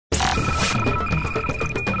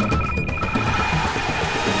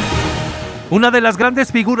Una de las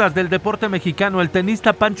grandes figuras del deporte mexicano, el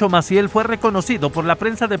tenista Pancho Maciel, fue reconocido por la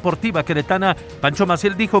prensa deportiva queretana. Pancho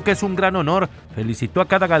Maciel dijo que es un gran honor, felicitó a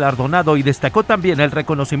cada galardonado y destacó también el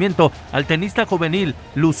reconocimiento al tenista juvenil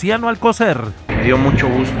Luciano Alcocer. Me dio mucho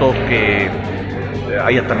gusto que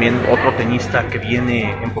haya también otro tenista que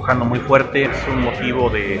viene empujando muy fuerte. Es un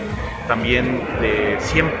motivo también de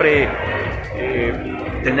siempre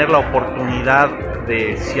tener la oportunidad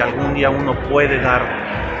de, si algún día uno puede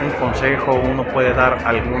dar un consejo, uno puede dar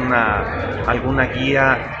alguna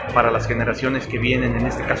guía para las generaciones que vienen, en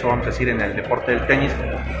este caso vamos a decir en el deporte del tenis,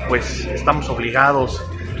 pues estamos obligados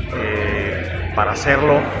para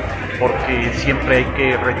hacerlo, porque siempre hay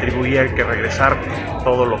que retribuir, hay que regresar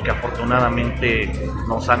todo lo que afortunadamente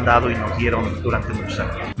nos han dado y nos dieron durante muchos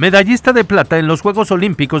años. Medallista de plata en los Juegos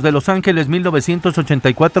Olímpicos de Los Ángeles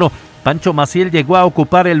 1984, Pancho Maciel llegó a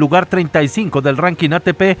ocupar el lugar 35 del ranking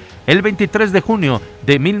ATP el 23 de junio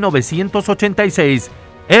de 1986.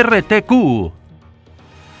 RTQ.